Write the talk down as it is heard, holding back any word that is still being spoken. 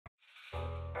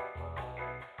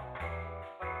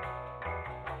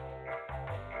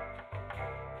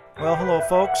Well, hello,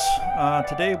 folks.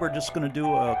 Today we're just going to do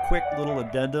a quick little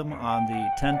addendum on the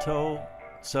Tento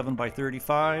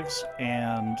 7x35s,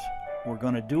 and we're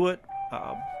going to do it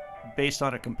based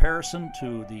on a comparison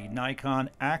to the Nikon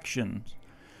Actions.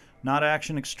 Not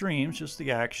Action Extremes, just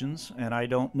the Actions, and I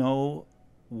don't know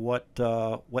what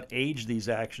age these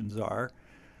Actions are.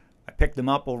 I picked them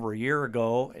up over a year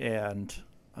ago and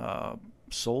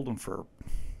sold them for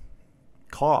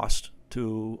cost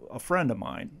to a friend of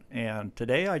mine, and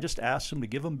today I just asked him to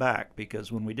give them back because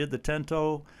when we did the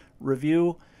Tento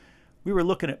review, we were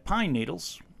looking at pine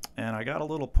needles, and I got a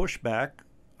little pushback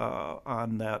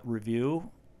on that review,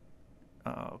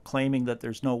 claiming that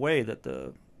there's no way that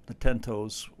the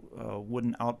Tentos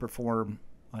wouldn't outperform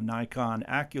a Nikon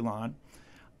Aculon.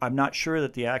 I'm not sure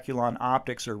that the Aculon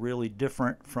optics are really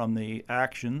different from the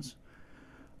Actions.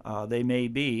 They may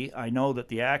be. I know that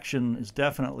the Action is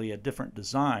definitely a different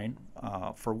design.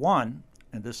 For one,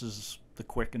 and this is the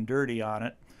quick and dirty on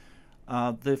it,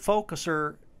 the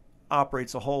focuser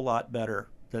operates a whole lot better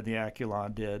than the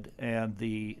Aculon did, and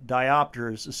the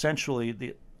diopters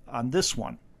essentially on this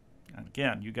one, and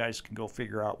again, you guys can go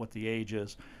figure out what the age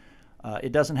is.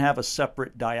 It doesn't have a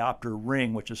separate diopter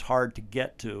ring, which is hard to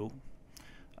get to.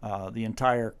 The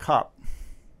entire cup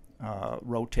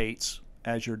rotates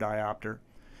as your diopter.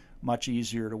 Much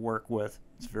easier to work with.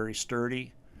 It's very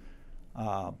sturdy.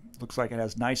 Looks like it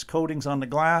has nice coatings on the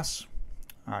glass.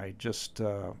 I just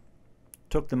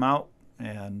took them out,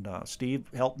 and Steve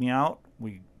helped me out.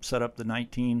 We set up the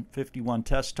 1951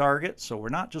 test target, so we're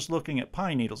not just looking at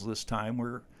pine needles this time.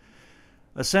 We're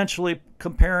essentially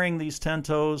comparing these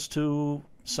Tentos to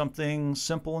something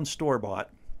simple and store-bought,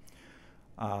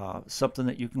 something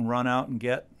that you can run out and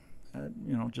get at,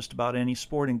 just about any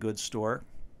sporting goods store.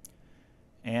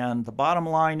 And the bottom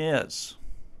line is,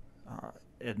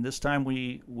 and this time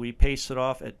we paced it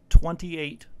off at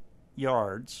 28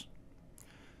 yards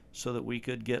so that we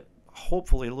could get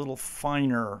hopefully a little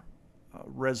finer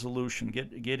resolution,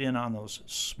 get in on those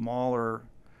smaller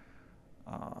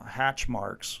hatch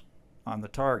marks on the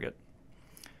target.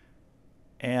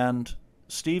 And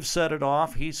Steve set it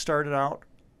off. He started out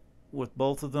with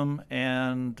both of them,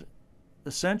 and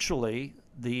essentially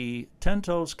the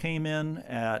Tentos came in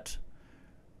at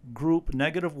group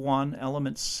 -1,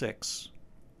 element 6,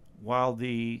 while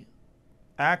the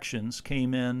Actions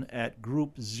came in at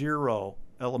group 0,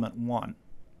 element 1.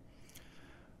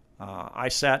 I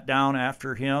sat down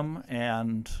after him,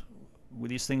 and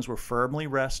these things were firmly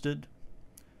rested.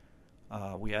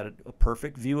 We had a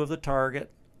perfect view of the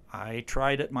target. I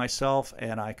tried it myself,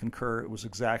 and I concur it was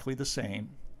exactly the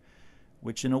same,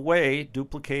 which in a way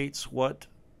duplicates what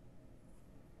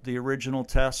the original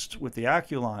test with the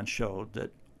Aculon showed,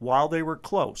 that while they were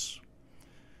close,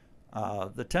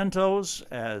 the Tentos,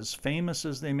 as famous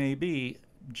as they may be,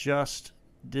 just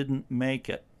didn't make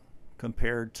it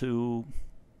compared to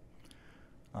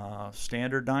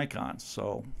standard Nikons.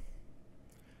 So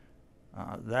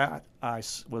that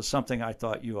was something I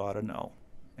thought you ought to know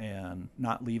and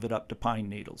not leave it up to pine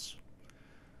needles.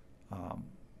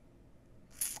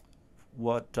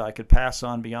 What I could pass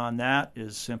on beyond that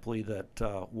is simply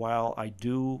that while I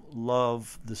do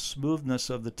love the smoothness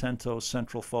of the Tento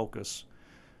central focus,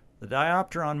 the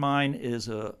diopter on mine is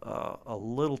a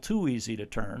little too easy to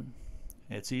turn.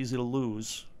 It's easy to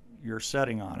lose your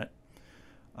setting on it.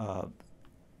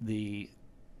 The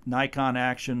Nikon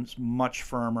Action's much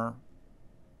firmer.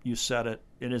 You set it,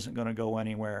 it isn't going to go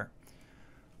anywhere.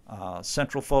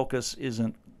 Central focus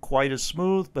isn't quite as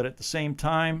smooth, but at the same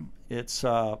time, it's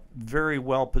very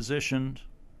well positioned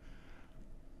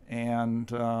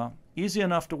and easy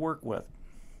enough to work with.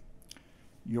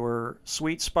 Your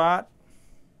sweet spot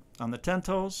on the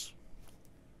Tentos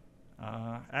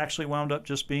actually wound up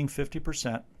just being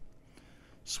 50%.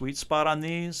 Sweet spot on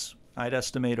these, I'd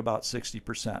estimate about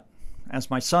 60%. As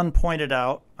my son pointed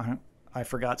out, I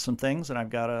forgot some things, and I've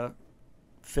got to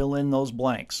fill in those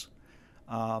blanks.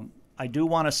 I do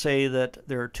want to say that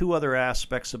there are two other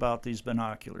aspects about these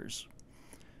binoculars.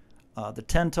 The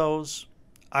Tentos,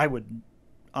 I would,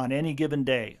 on any given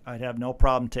day, I'd have no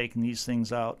problem taking these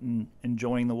things out and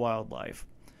enjoying the wildlife.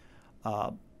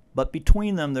 But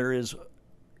between them, there is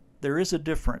a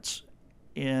difference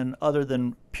in other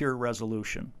than pure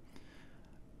resolution.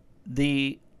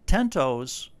 The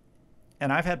Tentos,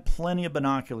 and I've had plenty of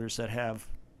binoculars that have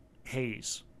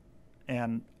haze,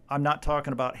 and I'm not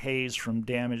talking about haze from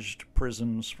damaged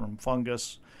prisms, from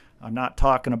fungus. I'm not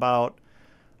talking about,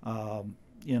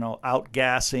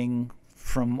 outgassing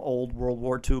from old World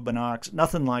War II binocs.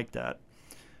 Nothing like that.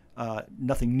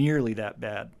 Nothing nearly that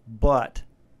bad. But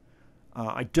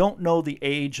I don't know the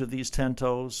age of these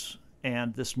Tentos,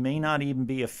 and this may not even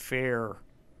be a fair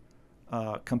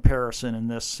comparison in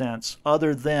this sense,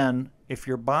 other than if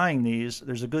you're buying these,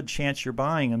 there's a good chance you're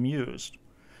buying them used.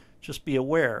 Just be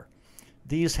aware.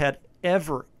 These had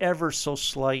ever so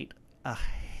slight a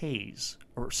haze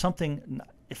or something.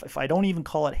 If I don't even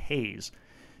call it haze,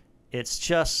 it's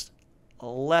just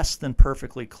less than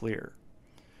perfectly clear.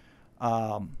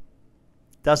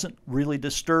 Doesn't really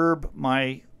disturb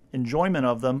my enjoyment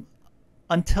of them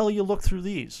until you look through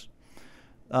these.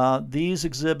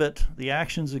 The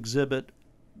actions exhibit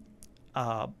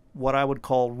what I would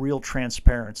call real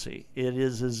transparency. It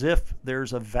is as if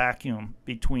there's a vacuum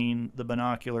between the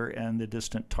binocular and the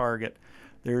distant target.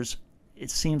 It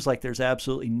seems like there's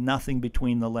absolutely nothing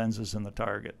between the lenses and the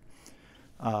target.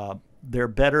 They're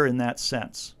better in that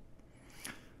sense.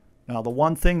 Now, the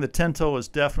one thing the Tento is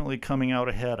definitely coming out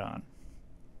ahead on,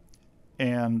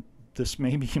 and this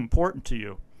may be important to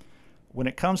you, when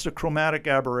it comes to chromatic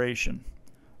aberration,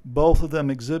 both of them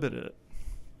exhibited it,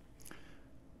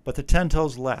 but the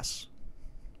Tento's less.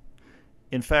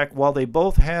 In fact, while they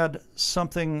both had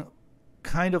something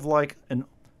kind of like a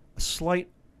slight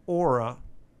aura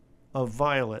of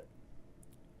violet,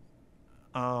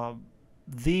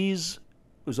 these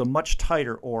was a much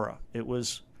tighter aura. It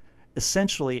was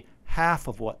essentially half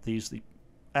of what the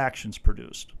actions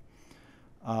produced.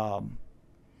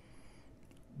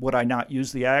 Would I not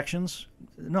use the actions?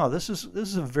 No, this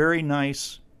is a very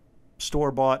nice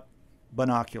store-bought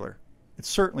binocular. It's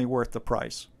certainly worth the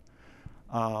price.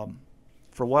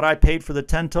 For what I paid for the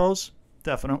Tentos,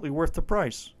 definitely worth the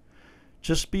price.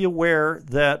 Just be aware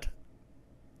that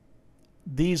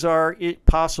these are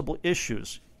possible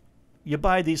issues. You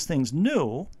buy these things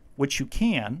new, which you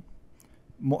can,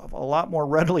 a lot more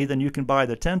readily than you can buy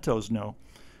the Tentos new,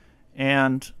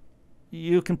 and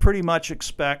you can pretty much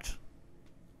expect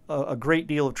a great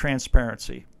deal of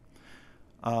transparency.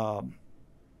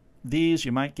 These,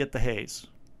 you might get the haze.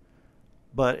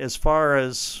 But as far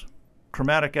as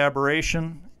chromatic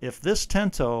aberration, if this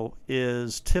Tento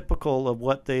is typical of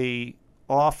what they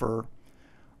offer,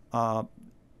 and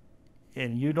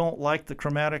you don't like the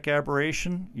chromatic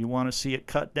aberration, you want to see it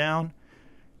cut down,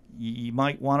 you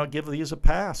might want to give these a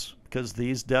pass, because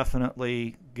these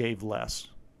definitely gave less.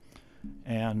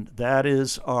 And that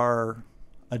is our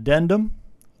addendum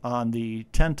on the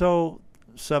Tento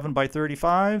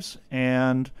 7x35s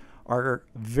and our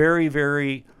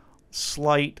very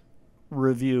slight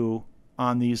review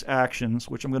on these actions,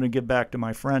 which I'm going to give back to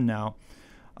my friend now.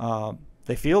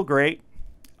 They feel great.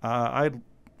 I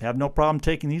have no problem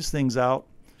taking these things out.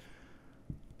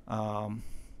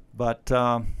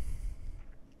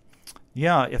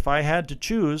 Yeah, if I had to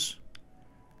choose,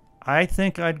 I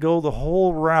think I'd go the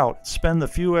whole route, spend the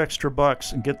few extra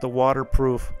bucks and get the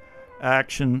waterproof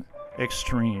Action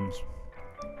Extremes.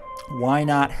 Why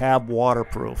not have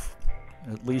waterproof?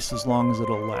 At least as long as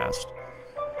it'll last.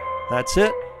 That's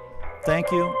it.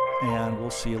 Thank you, and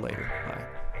we'll see you later.